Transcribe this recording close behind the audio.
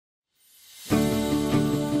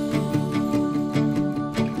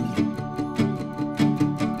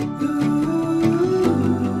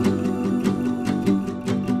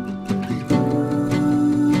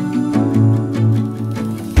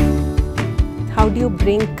how do you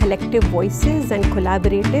bring collective voices and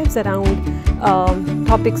collaboratives around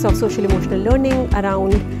topics of social-emotional learning,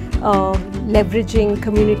 around leveraging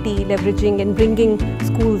community, leveraging and bringing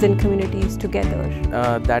schools and communities together.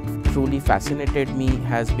 That truly fascinated me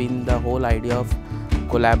has been the whole idea of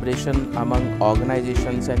collaboration among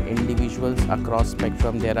organizations and individuals across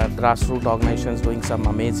spectrum. There are grassroots organizations doing some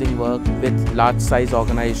amazing work with large size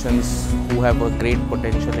organizations who have a great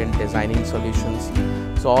potential in designing solutions.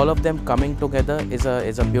 So all of them coming together is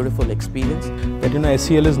a beautiful experience. That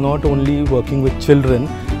SEL is not only working with children,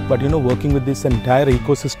 but working with this entire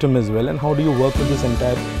ecosystem as well. And how do you work with this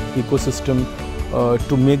entire ecosystem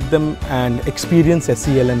to make them and experience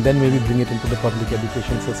SEL and then maybe bring it into the public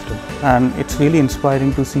education system? And it's really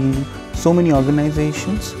inspiring to see so many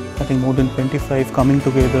organizations, I think more than 25 coming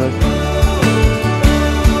together.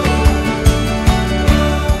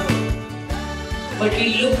 But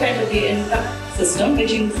we look at the entire system,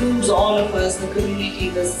 which includes all of us, the community,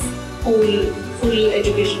 this whole full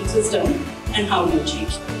education system, and how do you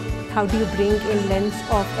change that? How do you bring in lens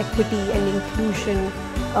of equity and inclusion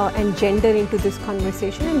and gender into this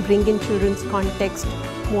conversation and bring in children's context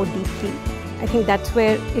more deeply? I think that's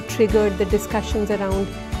where it triggered the discussions around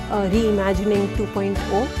reimagining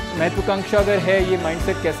 2.0. महत्वाकांक्षा अगर है ये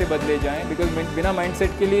mindset कैसे बदले जाएं, because बिना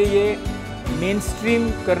mindset के लिए ये मेन स्ट्रीम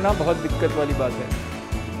करना बहुत दिक्कत वाली बात है.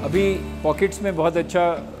 अभी पॉकेट्स में बहुत अच्छा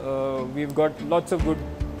we have got lots of good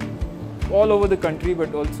all over the country,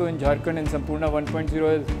 but also in Jharkhand and Sampoorna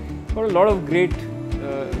 1.0 has got a lot of great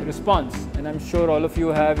response, and I'm sure all of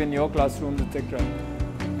you have in your classrooms, etc.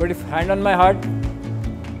 But if hand on my heart,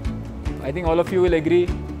 I think all of you will agree,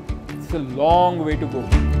 it's a long way to go.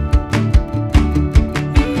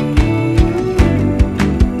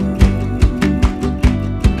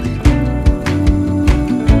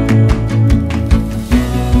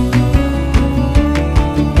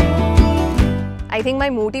 I think my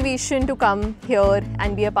motivation to come here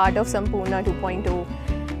and be a part of Sampoorna 2.0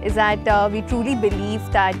 is that we truly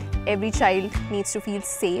believe that every child needs to feel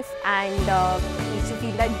safe and needs to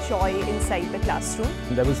feel that joy inside the classroom.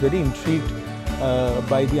 And I was very intrigued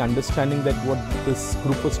by the understanding that what this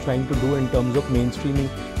group was trying to do in terms of mainstreaming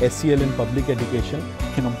SEL in public education.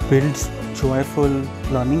 Builds joyful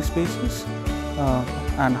learning spaces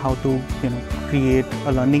and how to create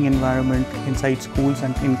a learning environment inside schools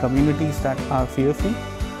and in communities that are fear-free.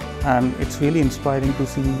 And it's really inspiring to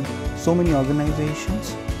see so many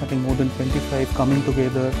organizations, I think more than 25 coming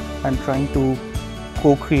together and trying to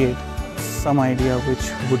co-create some idea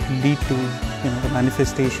which would lead to the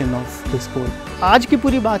manifestation of this goal. आज की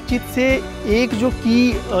पूरी बातचीत से एक जो की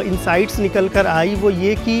insights निकल कर आई वो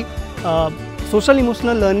ये कि सोशल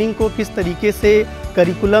इमोशनल लर्निंग को किस तरीके से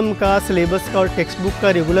करिकुलम का, सिलेबस का और टेक्स्ट बुक का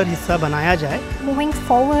रेगुलर हिस्सा बनाया जाए. Moving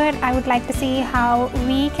forward, I would like to see how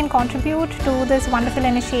we can contribute to this wonderful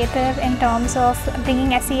initiative in terms of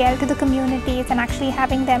bringing SEL to the communities and actually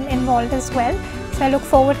having them involved as well. So I look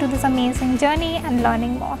forward to this amazing journey and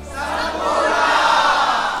learning more.